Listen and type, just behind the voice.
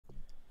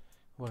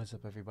What is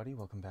up, everybody?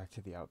 Welcome back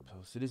to the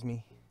Outpost. It is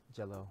me,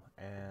 Jello,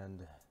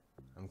 and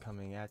I'm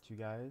coming at you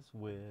guys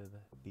with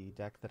the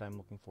deck that I'm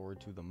looking forward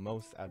to the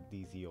most out of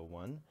the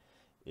Z01.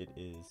 It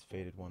is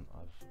Fated One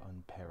of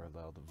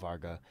Unparalleled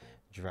Varga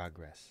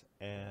Dragres,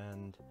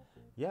 and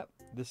yeah,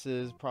 this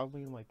is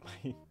probably like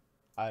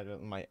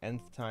my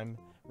nth time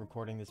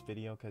recording this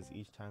video, because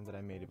each time that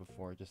I made it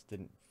before, it just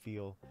didn't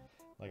feel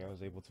like I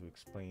was able to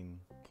explain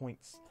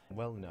points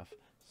well enough.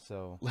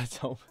 So let's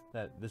hope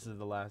that this is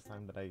the last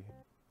time that I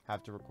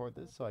have to record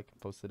this so I can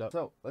post it up.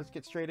 So let's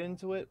get straight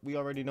into it. We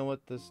already know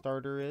what the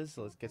starter is,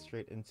 so let's get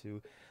straight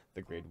into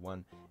the grade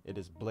 1. It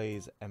is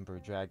Blaze Ember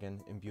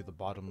Dragon. Imbue the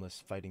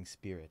bottomless fighting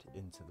spirit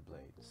into the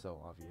blade.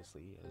 So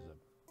obviously he has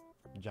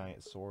a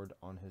giant sword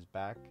on his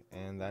back,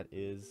 and that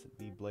is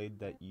the blade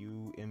that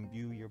you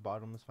imbue your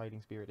bottomless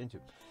fighting spirit into.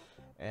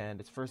 And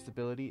its first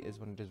ability is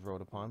when it is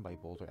rode upon by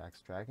Boulder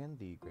Axe Dragon,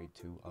 the grade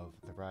 2 of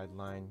the ride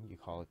line. You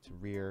call it to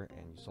rear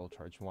and you soul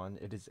charge 1.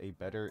 It is a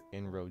better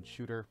in-road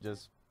shooter,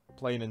 just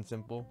plain and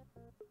simple.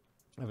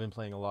 I've been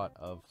playing a lot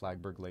of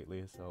Flagberg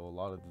lately, so a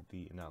lot of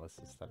the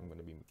analysis that I'm going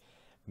to be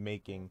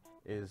making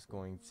is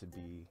going to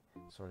be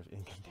sort of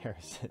in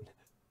comparison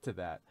to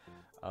that,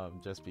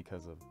 just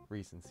because of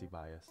recency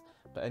bias.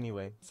 But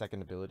anyway,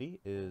 second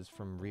ability is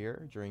from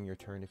rear. During your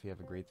turn, if you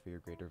have a grade 3 or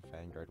greater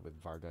Vanguard with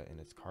Varga in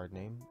its card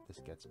name, this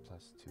gets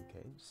plus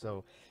 2k.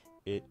 So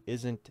it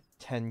isn't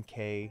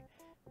 10k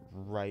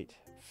right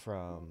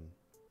from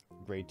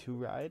grade 2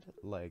 ride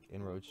like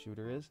in-road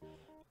shooter is,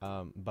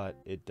 but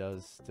it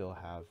does still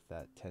have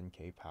that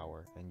 10k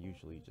power, and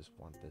usually you just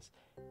want this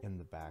in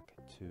the back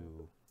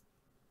to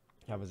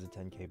have as a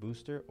 10k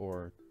booster,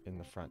 or in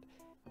the front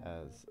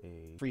as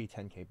a free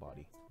 10k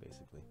body,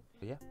 basically.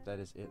 But yeah, that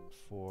is it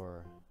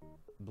for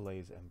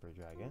Blaze Ember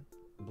Dragon.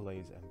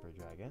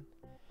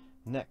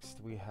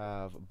 Next, we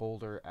have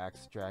Boulder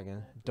Axe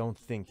Dragon. Don't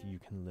think you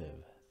can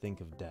live.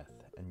 Think of death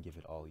and give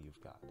it all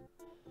you've got.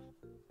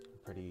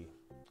 Pretty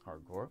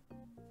hardcore.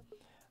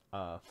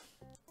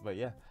 But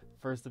yeah,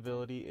 first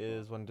ability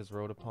is when it is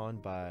rode upon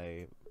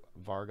by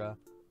Varga,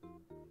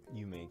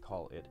 you may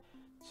call it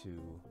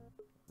to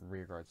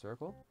rearguard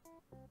circle.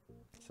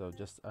 So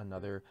just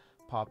another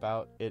pop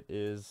out. It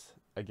is,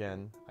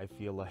 again, I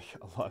feel like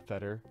a lot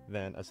better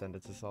than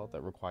Ascendant's Assault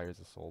that requires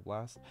a Soul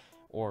Blast,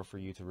 or for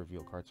you to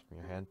reveal cards from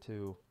your hand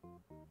to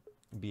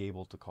be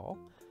able to call.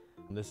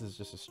 And this is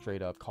just a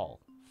straight up call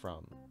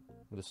from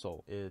the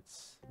soul.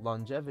 Its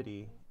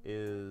longevity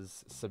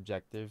is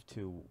subjective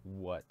to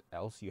what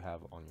else you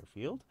have on your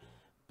field,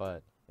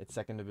 but its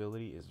second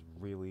ability is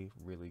really,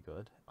 really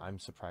good. I'm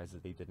surprised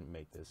that they didn't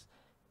make this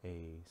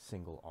a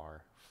single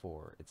R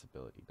for its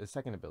ability. The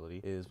second ability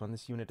is when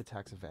this unit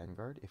attacks a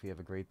Vanguard. If you have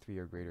a grade 3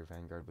 or greater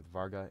Vanguard with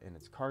Varga in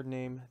its card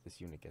name,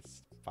 this unit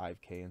gets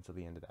 5k until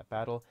the end of that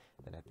battle.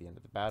 Then at the end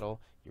of the battle,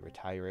 you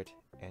retire it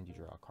and you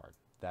draw a card.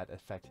 That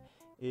effect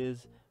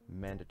is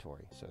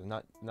mandatory, so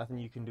nothing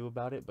you can do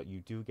about it, but you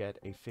do get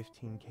a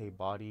 15k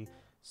body,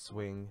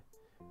 swing,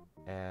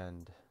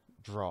 and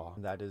draw.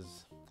 That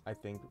is, I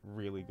think,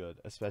 really good,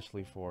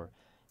 especially for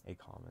a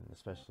common,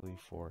 especially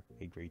for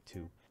a grade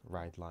 2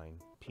 ride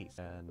line piece,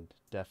 and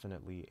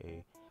definitely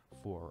a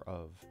 4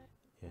 of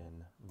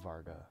in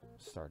Varga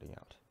starting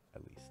out,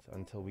 at least,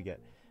 until we get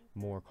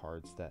more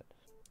cards that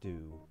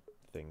do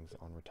things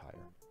on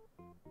retire.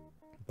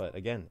 But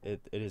again,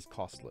 it is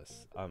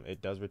costless.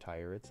 It does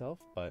retire itself,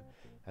 but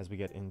as we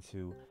get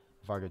into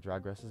Varga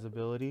Dragres'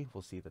 ability,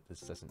 we'll see that this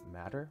doesn't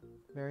matter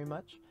very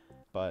much.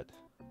 But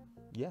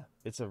yeah,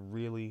 it's a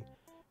really,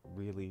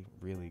 really,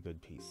 really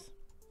good piece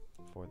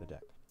for the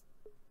deck.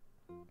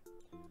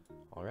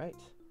 Alright,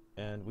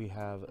 and we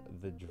have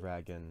the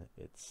dragon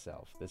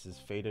itself. This is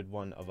Fated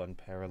One of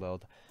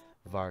Unparalleled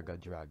Varga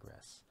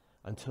Dragres.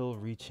 Until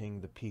reaching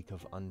the peak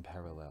of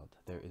Unparalleled,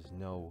 there is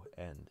no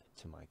end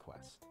to my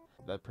quest.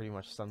 That pretty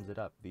much sums it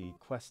up. The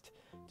quest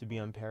to be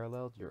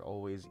unparalleled, you're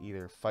always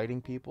either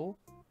fighting people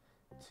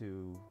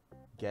to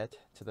get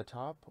to the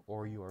top,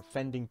 or you are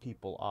fending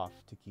people off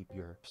to keep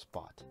your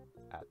spot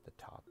at the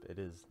top. It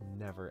is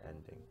never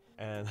ending.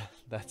 And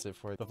that's it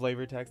for the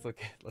flavor text.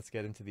 Let's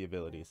get into the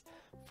abilities.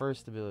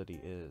 First ability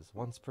is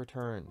once per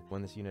turn.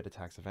 When this unit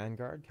attacks a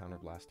Vanguard,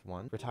 counterblast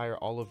 1. Retire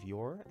all of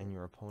your and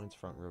your opponent's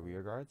front row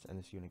rear guards, and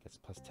this unit gets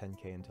plus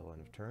 10k until end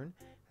of turn.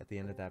 At the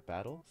end of that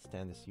battle,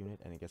 stand this unit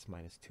and it gets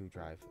minus 2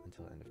 drive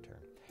until end of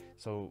turn.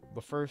 So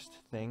the first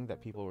thing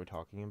that people were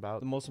talking about,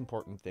 the most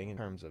important thing in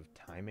terms of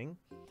timing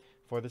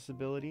for this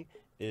ability,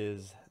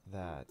 is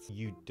that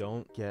you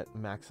don't get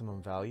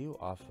maximum value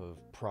off of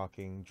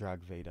proccing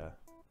Dragveda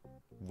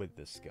with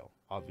this skill.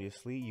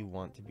 Obviously, you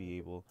want to be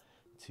able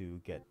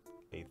to get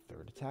a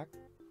third attack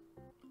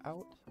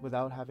out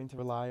without having to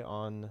rely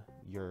on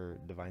your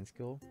divine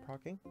skill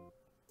proccing.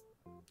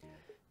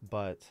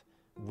 But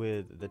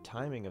with the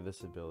timing of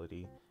this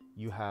ability,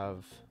 you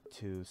have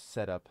to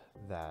set up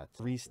that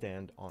 3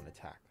 stand on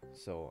attack.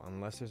 So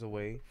unless there's a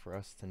way for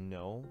us to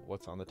know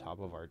what's on the top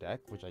of our deck,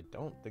 which I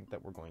don't think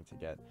that we're going to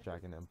get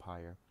Dragon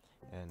Empire,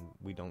 and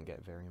we don't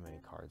get very many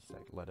cards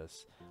that let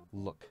us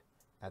look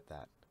at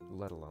that,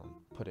 let alone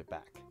put it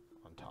back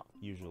on on top.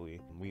 Usually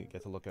we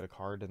get to look at a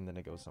card and then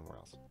it goes somewhere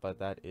else. But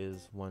that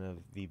is one of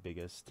the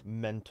biggest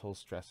mental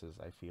stresses,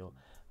 I feel,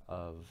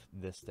 of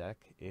this deck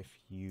if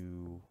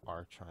you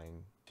are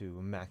trying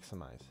to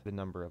maximize the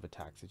number of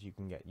attacks that you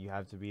can get. You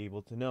have to be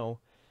able to know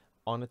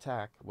on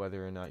attack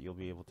whether or not you'll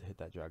be able to hit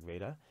that Drag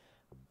Veda.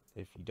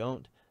 If you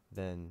don't,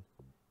 then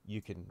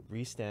you can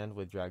restand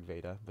with Drag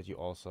Veda, but you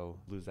also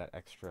lose that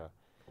extra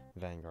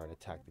Vanguard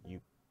attack that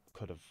you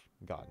could have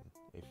gotten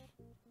if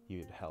you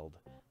had held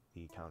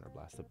the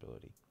counterblast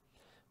ability.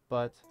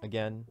 But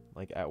again,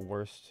 like at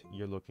worst,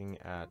 you're looking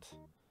at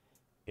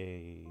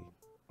a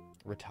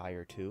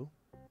retire 2,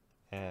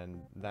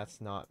 and that's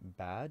not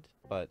bad,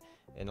 but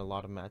in a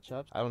lot of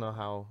matchups, I don't know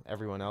how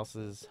everyone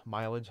else's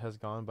mileage has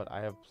gone, but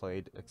I have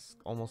played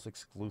almost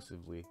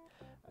exclusively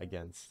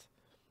against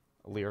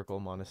Lyrical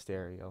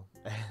Monasterio,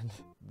 and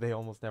they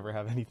almost never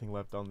have anything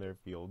left on their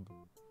field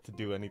to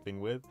do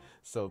anything with,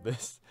 so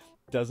this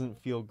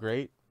doesn't feel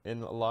great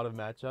in a lot of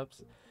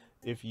matchups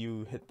if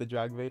you hit the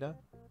Drag Veda.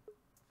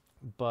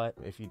 But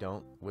if you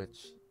don't,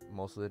 which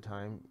most of the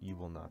time you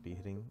will not be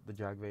hitting the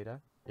Drag Veda,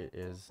 it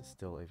is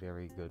still a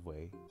very good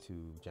way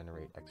to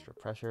generate extra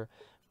pressure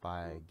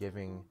by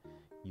giving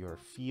your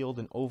field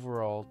an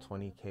overall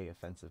 20k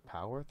offensive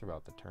power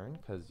throughout the turn,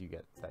 because you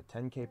get that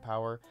 10k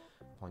power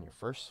upon your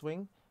first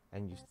swing,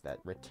 and that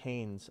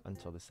retains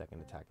until the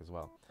second attack as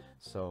well.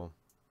 So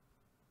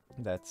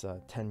that's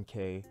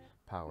 10k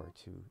power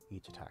to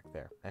each attack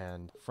there.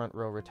 And front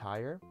row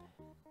retire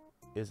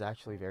is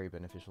actually very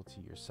beneficial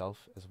to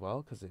yourself as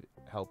well, because it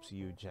helps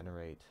you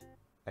generate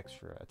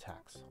extra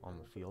attacks on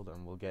the field,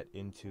 and we'll get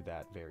into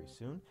that very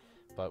soon.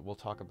 But we'll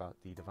talk about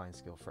the divine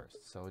skill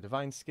first. So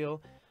divine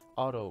skill,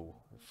 auto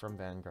from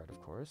Vanguard,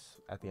 of course.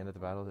 At the end of the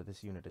battle, that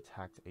this unit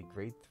attacked a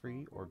grade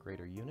 3 or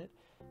greater unit.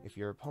 If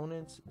your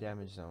opponent's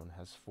damage zone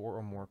has 4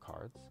 or more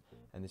cards,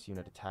 and this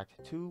unit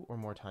attacked 2 or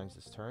more times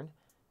this turn,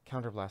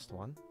 counterblast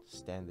 1,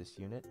 stand this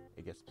unit,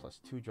 it gets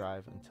 +2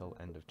 drive until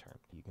end of turn.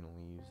 You can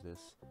only use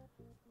this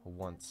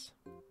once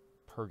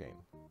per game.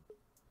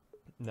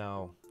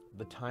 Now,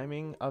 the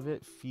timing of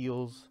it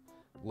feels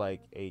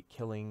like a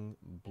killing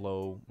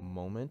blow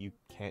moment. You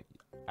can't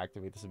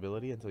activate this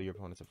ability until your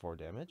opponent's at 4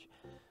 damage,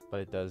 but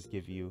it does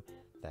give you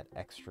that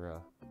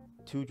extra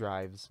 2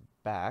 drives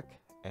back,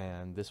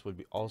 and this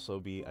would also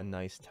be a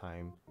nice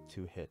time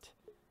to hit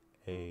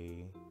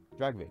a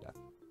Drag Veda,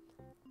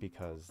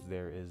 because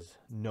there is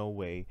no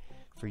way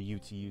for you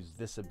to use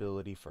this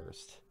ability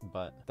first,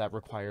 but that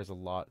requires a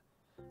lot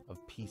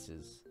of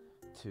pieces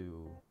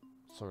to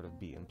sort of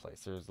be in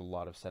place. There's a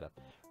lot of setup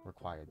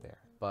required there,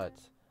 but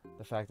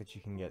the fact that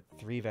you can get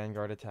 3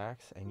 Vanguard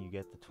attacks and you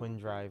get the twin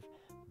drive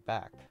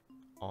back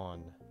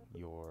on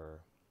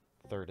your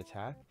third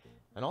attack,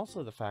 and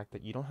also the fact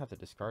that you don't have to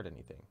discard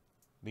anything.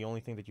 The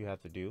only thing that you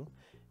have to do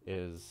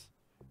is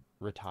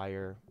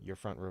retire your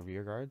front row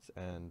rear guards,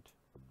 and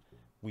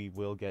we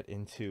will get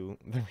into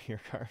the rear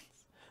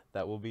guards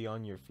that will be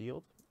on your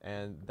field,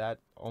 and that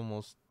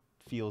almost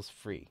feels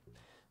free.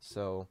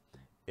 So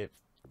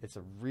it's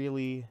a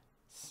really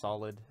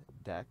solid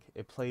deck.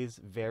 It plays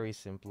very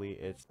simply.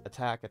 It's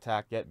attack,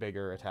 attack, get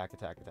bigger, attack,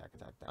 attack, attack,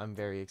 attack. I'm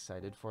very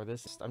excited for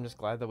this. I'm just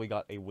glad that we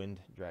got a wind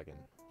dragon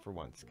for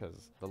once,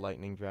 because the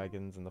lightning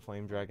dragons and the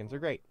flame dragons are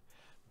great,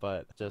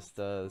 but just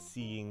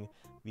seeing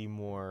the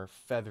more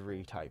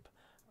feathery type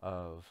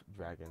of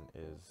dragon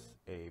is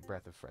a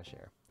breath of fresh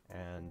air.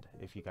 And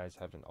if you guys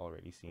haven't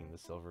already seen the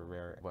silver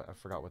rare, I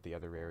forgot what the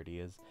other rarity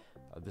is,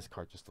 this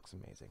card just looks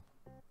amazing.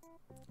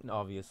 And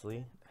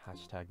obviously,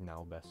 hashtag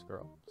now best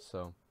girl.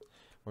 So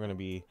we're going to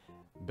be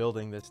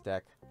building this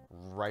deck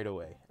right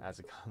away as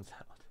it comes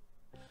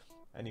out.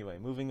 Anyway,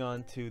 moving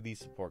on to the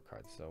support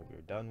cards. So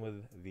we're done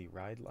with the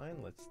ride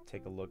line. Let's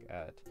take a look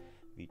at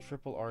the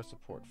triple R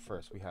support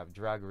first. We have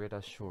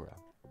Dragrita Shura.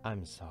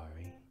 I'm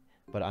sorry,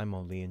 but I'm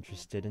only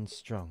interested in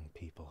strong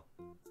people.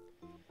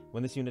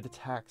 When this unit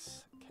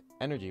attacks,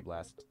 Energy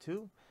Blast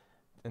 2,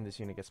 and this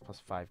unit gets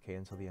 +5k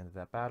until the end of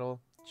that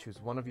battle.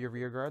 Choose one of your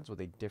rear guards with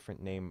a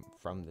different name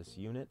from this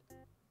unit,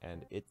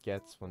 and it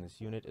gets, when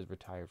this unit is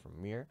retired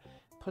from mirror,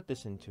 put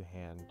this into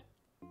hand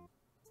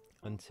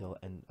until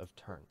end of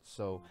turn.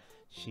 So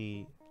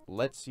she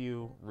lets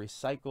you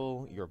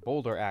recycle your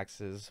boulder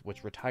axes,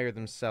 which retire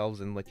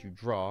themselves and let you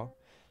draw,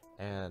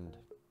 and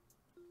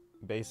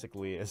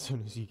basically as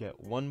soon as you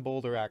get one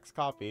boulder axe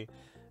copy,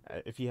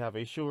 if you have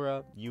a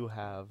Shura, you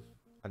have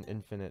an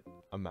infinite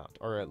amount,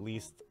 or at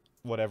least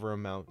whatever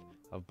amount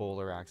of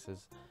boulder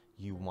axes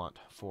you want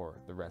for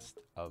the rest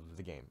of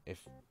the game.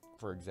 If,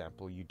 for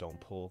example, you don't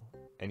pull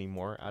any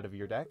more out of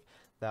your deck,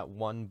 that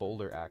one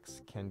boulder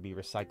axe can be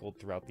recycled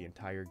throughout the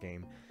entire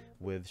game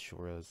with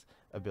Shura's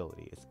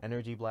ability. It's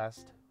Energy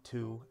Blast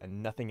 2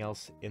 and nothing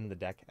else in the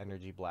deck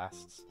Energy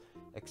Blasts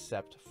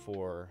except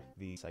for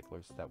the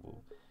cyclers that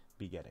we'll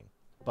be getting.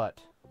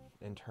 But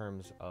in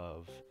terms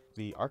of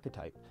the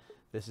archetype,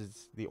 this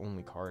is the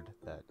only card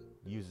that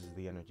uses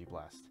the Energy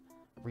Blast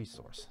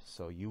resource.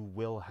 So you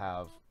will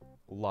have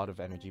a lot of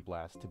Energy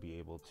Blast to be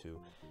able to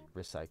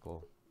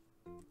recycle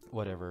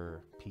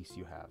whatever piece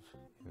you have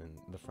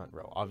in the front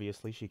row.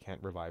 Obviously, she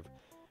can't revive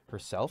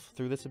herself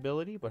through this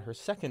ability, but her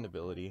second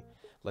ability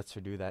lets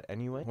her do that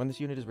anyway. When this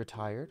unit is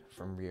retired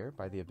from rear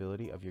by the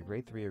ability of your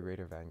grade 3 or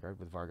greater Vanguard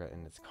with Varga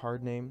in its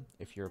card name,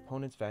 if your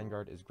opponent's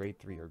Vanguard is grade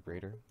 3 or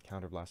greater,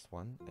 counterblast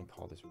 1 and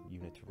call this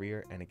unit to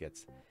rear, and it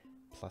gets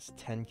plus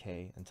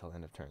 10k until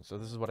end of turn. So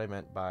this is what I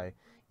meant by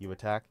you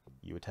attack,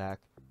 you attack,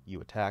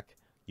 you attack,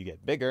 you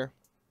get bigger,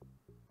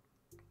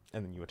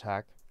 and then you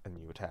attack, and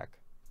then you attack,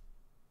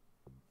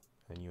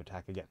 and then you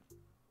attack again.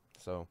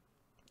 So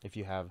if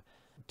you have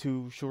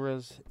 2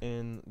 Shuras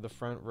in the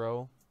front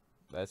row,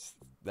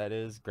 that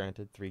is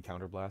granted 3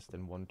 counterblast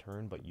in 1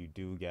 turn, but you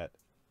do get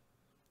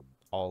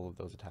all of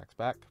those attacks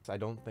back. So I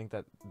don't think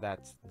that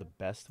that's the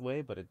best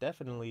way, but it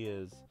definitely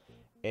is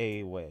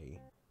a way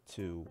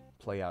to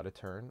play out a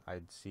turn.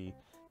 I'd see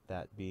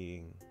that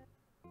being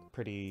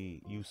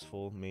pretty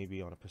useful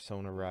maybe on a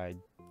Persona ride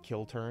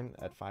kill turn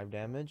at 5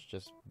 damage,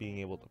 just being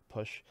able to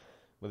push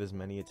with as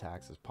many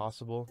attacks as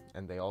possible.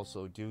 And they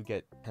also do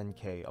get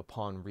 10k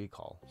upon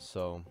recall,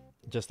 so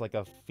just like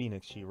a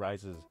phoenix, she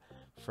rises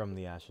from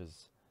the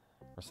ashes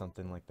or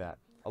something like that,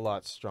 a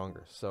lot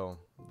stronger. So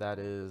that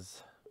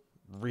is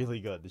really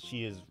good.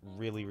 She is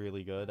really,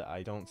 really good.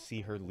 I don't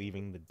see her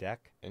leaving the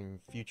deck in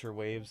future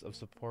waves of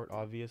support,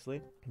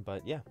 obviously,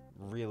 but yeah,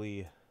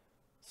 really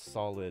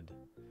solid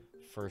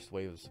first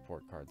wave of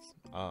support cards.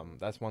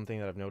 That's one thing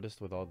that I've noticed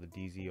with all the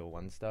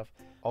DZ01 stuff.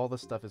 All the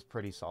stuff is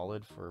pretty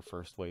solid for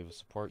first wave of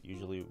support.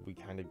 Usually we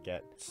kind of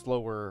get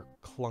slower,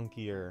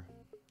 clunkier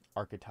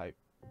archetype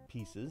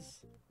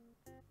pieces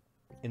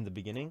in the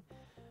beginning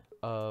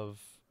of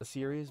a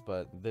series,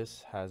 but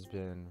this has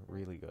been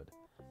really good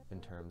in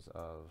terms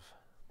of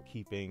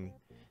keeping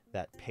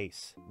that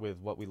pace with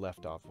what we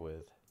left off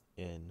with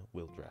in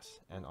Wildress,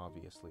 and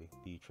obviously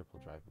the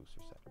triple drive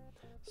booster set.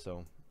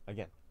 So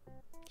again,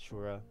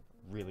 Shura,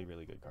 really,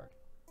 really good card.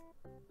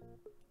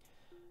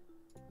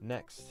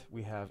 Next,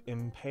 we have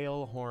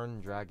Impale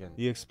Horn Dragon.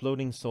 The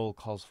exploding soul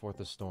calls forth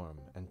a storm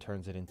and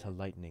turns it into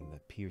lightning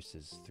that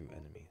pierces through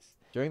enemies.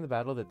 During the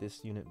battle that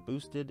this unit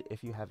boosted,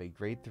 if you have a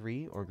grade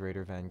 3 or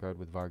greater Vanguard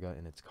with Varga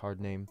in its card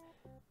name,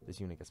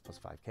 this unit gets plus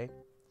 5k.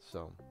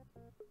 So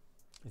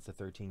it's a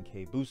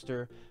 13k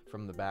booster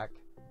from the back,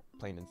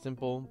 plain and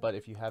simple. But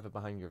if you have it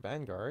behind your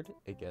Vanguard,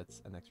 it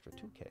gets an extra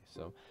 2k.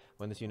 So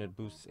when this unit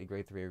boosts a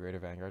grade 3 or greater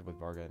Vanguard with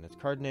Varga in its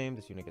card name,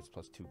 this unit gets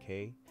plus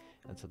 2k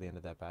until the end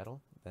of that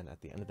battle. Then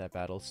at the end of that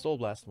battle, Soul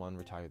Blast 1,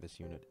 retire this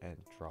unit and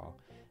draw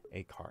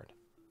a card.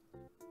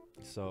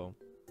 So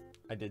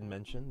I did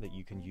mention that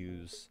you can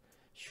use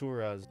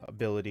Shura's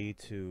ability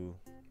to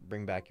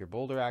bring back your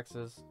boulder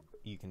axes.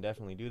 You can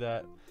definitely do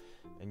that,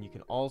 and you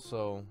can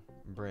also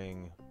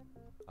bring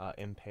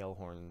Impale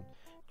Horn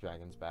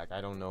Dragons back.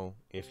 I don't know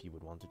if you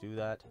would want to do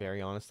that.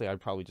 Very honestly, I'd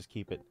probably just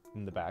keep it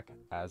in the back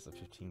as a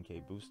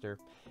 15k booster,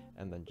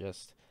 and then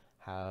just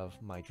have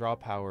my draw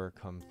power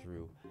come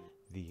through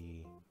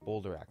the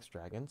Boulder Axe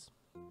Dragons.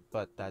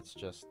 But that's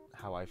just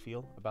how I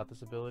feel about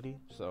this ability.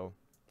 So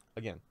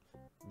again,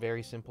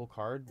 very simple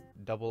card,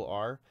 double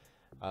R.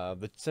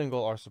 The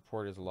single R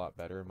support is a lot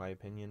better in my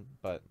opinion,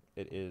 but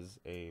it is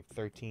a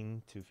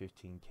 13 to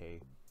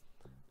 15k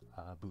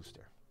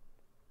booster.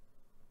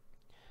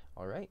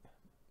 Alright,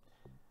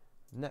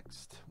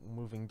 next,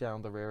 moving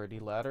down the rarity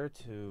ladder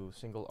to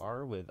single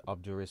R with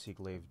Obdurisi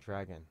Glaive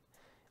Dragon.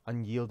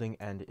 Unyielding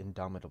and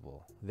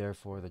indomitable,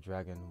 therefore the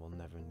dragon will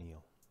never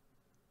kneel.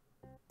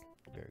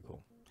 Very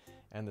cool.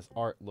 And this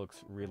art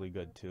looks really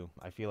good too.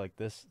 I feel like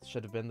this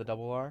should have been the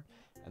double R,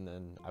 and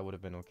then I would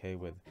have been okay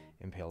with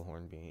Impale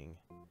Horn being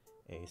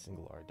a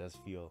single R. It does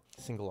feel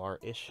single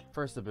R-ish.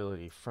 First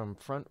ability, from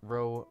front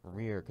row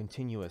rear,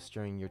 continuous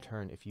during your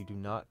turn. If you do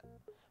not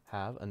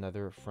have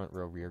another front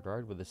row rear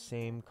guard with the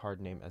same card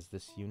name as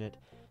this unit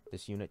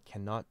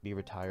cannot be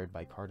retired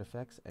by card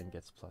effects and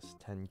gets plus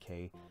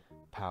 10k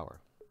power.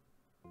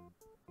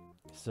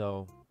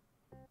 So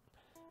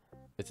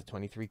it's a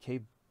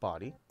 23k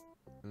body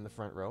in the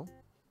front row.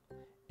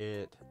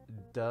 It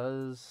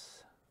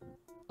does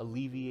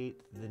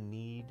alleviate the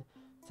need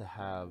to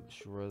have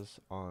Shuras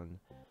on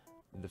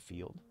the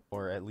field,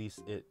 or at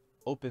least it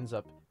opens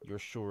up your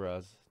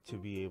Shuras to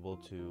be able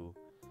to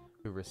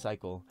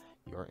recycle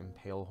your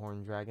Impale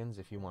Horn Dragons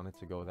if you wanted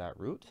to go that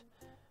route.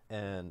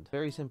 And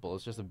very simple,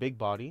 it's just a big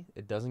body.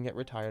 It doesn't get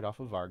retired off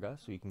of Varga,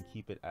 so you can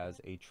keep it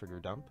as a trigger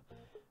dump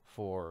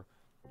for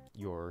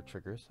your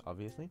triggers,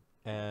 obviously.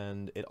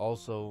 And it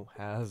also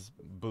has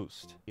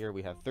boost. Here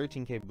we have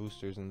 13k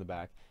boosters in the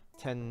back,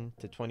 10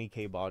 to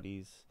 20k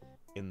bodies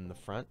in the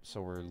front,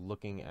 so we're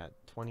looking at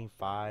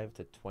 25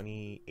 to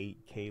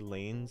 28k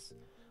lanes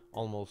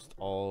almost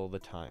all the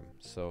time.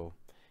 So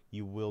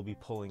you will be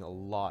pulling a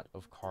lot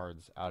of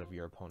cards out of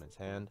your opponent's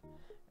hand,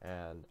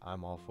 and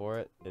I'm all for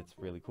it. It's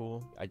really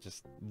cool. I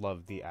just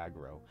love the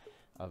aggro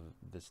of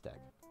this deck.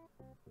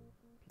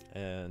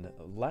 And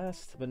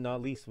last but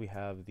not least, we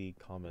have the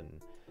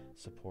common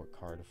support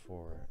card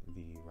for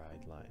the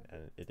ride line,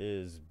 and it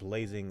is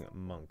Blazing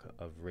Monk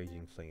of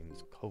Raging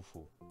Flames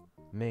Kofu.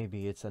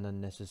 Maybe it's an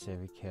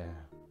unnecessary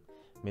care.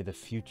 May the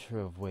future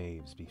of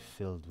waves be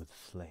filled with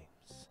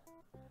flames.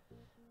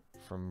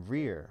 From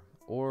rear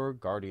or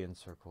Guardian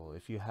Circle.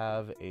 If you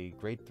have a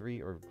grade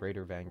 3 or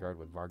greater Vanguard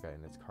with Varga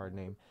in its card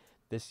name,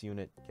 this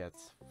unit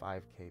gets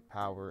 5k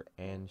power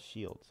and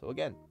shield. So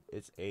again,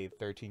 it's a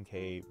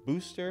 13k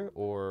booster,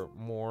 or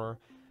more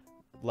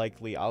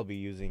likely I'll be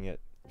using it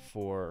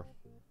for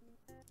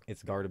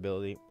its guard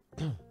ability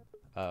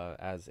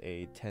as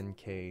a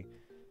 10k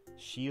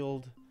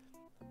shield.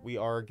 We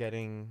are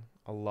getting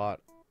a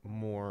lot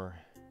more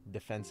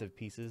defensive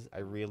pieces. I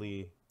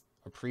really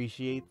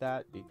appreciate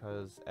that,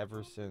 because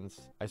ever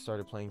since I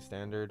started playing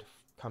standard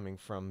coming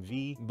from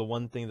V, the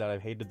one thing that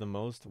I've hated the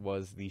most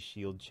was the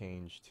shield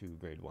change to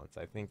grade 1s.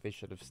 I think they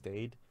should have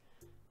stayed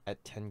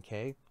at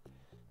 10k,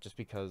 just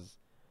because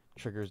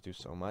triggers do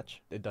so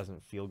much. It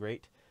doesn't feel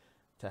great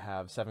to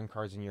have 7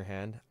 cards in your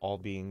hand, all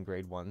being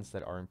grade 1s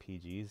that aren't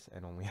PGs,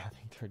 and only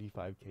having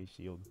 35k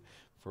shield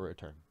for a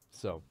turn.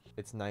 So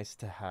it's nice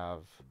to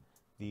have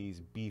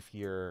these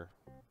beefier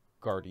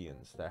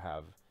guardians that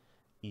have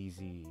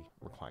easy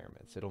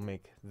requirements. It'll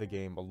make the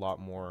game a lot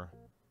more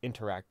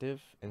interactive,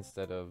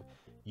 instead of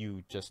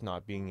you just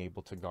not being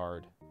able to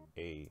guard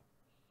a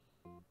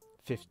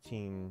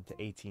 15 to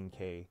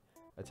 18k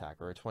attack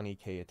or a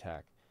 20k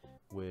attack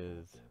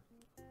with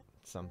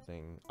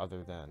something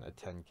other than a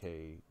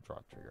 10k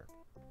drop trigger.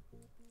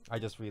 I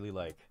just really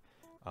like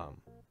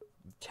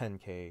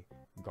 10k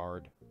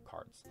guard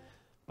cards.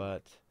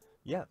 But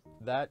yeah,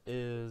 that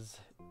is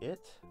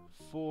it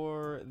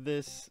for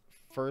this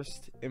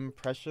first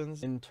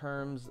impressions. In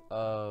terms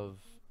of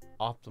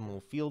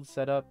optimal field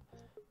setup,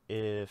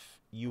 if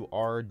you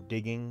are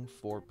digging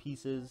for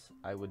pieces,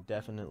 I would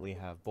definitely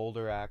have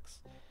Boulder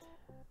Axe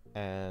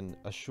and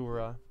a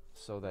Shura,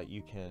 so that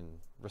you can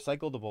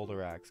recycle the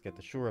Boulder Axe, get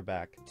the Shura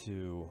back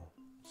to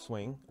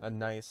swing. A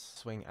nice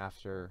swing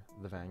after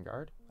the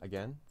Vanguard.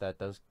 Again, that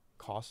does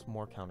cost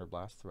more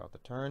counterblast throughout the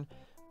turn,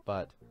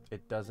 but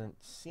it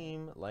doesn't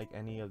seem like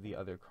any of the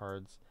other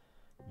cards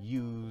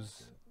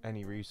use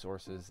any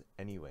resources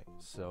anyway.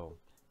 So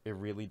it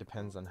really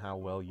depends on how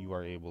well you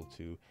are able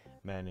to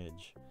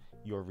manage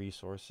your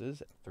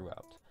resources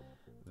throughout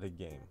the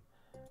game.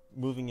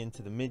 Moving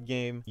into the mid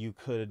game, you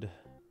could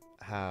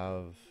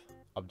have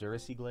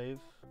Obduracy Glaive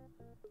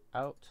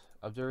out,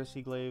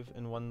 Obduracy Glaive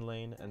in one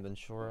lane, and then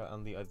Shura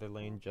on the other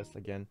lane, just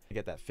again to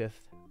get that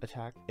 5th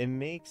attack. It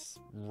makes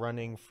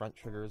running front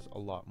triggers a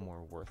lot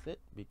more worth it,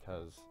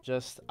 because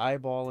just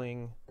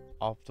eyeballing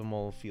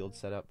optimal field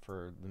setup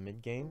for the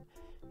mid game,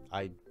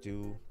 I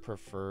do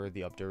prefer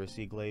the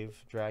Obduracy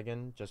Glaive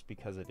Dragon, just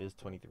because it is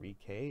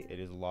 23k. It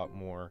is a lot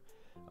more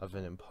of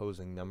an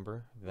imposing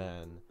number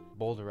than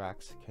Boulder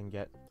Axe can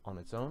get on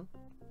its own.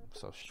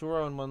 So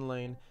Shura in one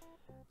lane,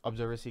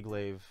 Obduracy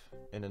Glaive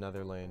in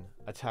another lane,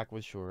 attack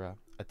with Shura,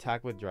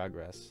 attack with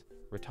Dragres,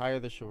 retire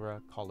the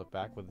Shura, call it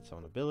back with its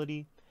own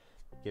ability,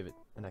 give it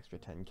an extra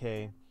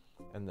 10k,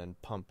 and then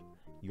pump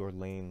your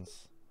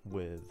lanes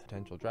with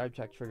potential drive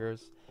check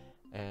triggers,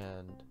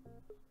 and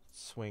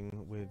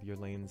swing with your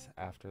lanes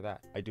after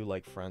that. I do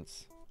like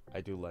fronts.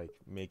 I do like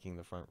making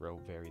the front row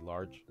very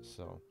large,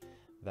 so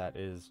that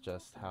is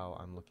just how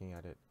I'm looking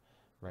at it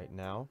right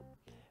now.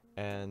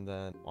 And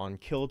then on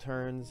kill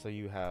turns, so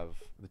you have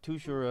the 2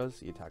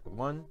 Shuras, you attack with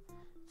 1,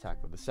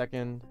 attack with the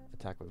 2nd,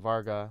 attack with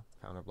Varga,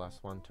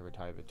 counterblast 1 to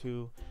retire the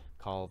 2,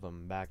 call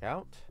them back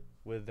out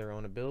with their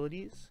own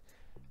abilities,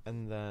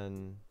 and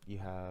then you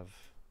have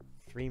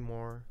 3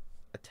 more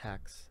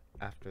attacks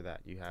after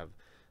that. You have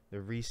the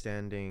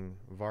restanding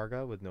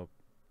Varga with no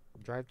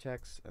drive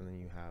checks, and then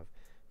you have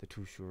the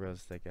 2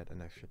 Shuras that get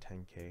an extra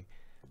 10k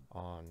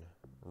on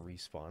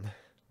respawn,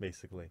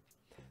 basically.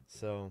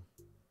 So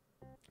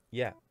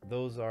yeah,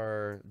 those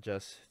are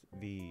just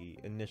the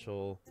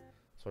initial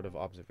sort of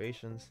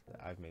observations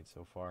that I've made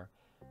so far.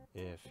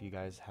 If you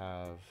guys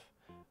have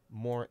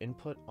more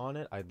input on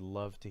it, I'd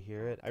love to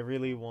hear it. I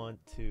really want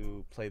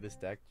to play this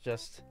deck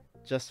just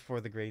for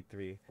the grade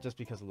 3, just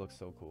because it looks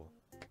so cool.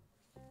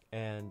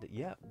 And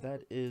yeah,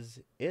 that is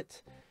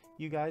it.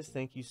 You guys,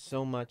 thank you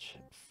so much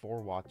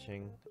for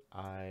watching.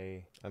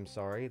 I'm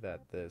sorry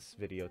that this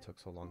video took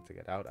so long to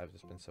get out. I've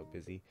just been so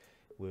busy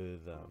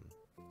with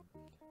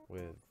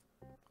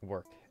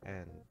work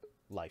and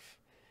life,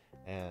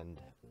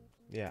 and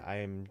yeah, I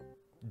am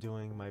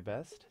doing my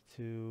best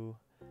to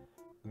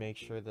make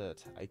sure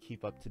that I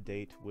keep up to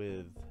date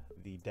with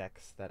the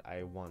decks that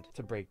I want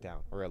to break down,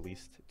 or at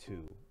least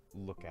to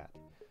look at.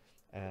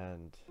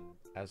 And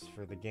as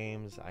for the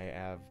games, I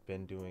have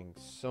been doing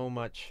so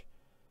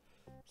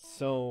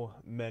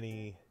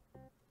many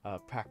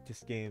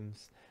practice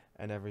games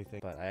and everything,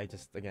 but I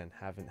just, again,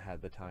 haven't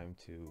had the time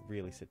to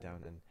really sit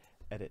down and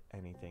edit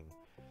anything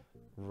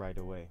right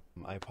away.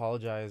 I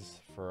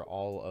apologize for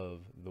all of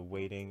the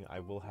waiting.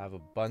 I will have a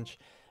bunch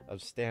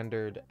of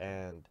standard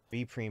and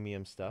V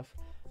premium stuff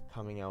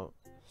coming out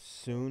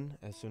soon,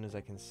 as soon as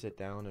I can sit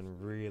down and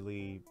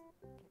really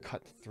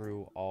cut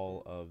through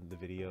all of the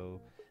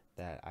video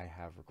that I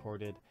have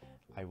recorded.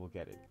 I will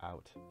get it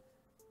out.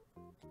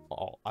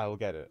 I will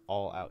get it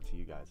all out to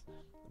you guys.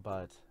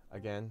 But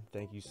again,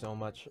 thank you so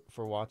much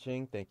for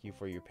watching. Thank you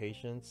for your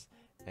patience,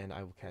 and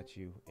I will catch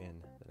you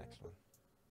in the next one.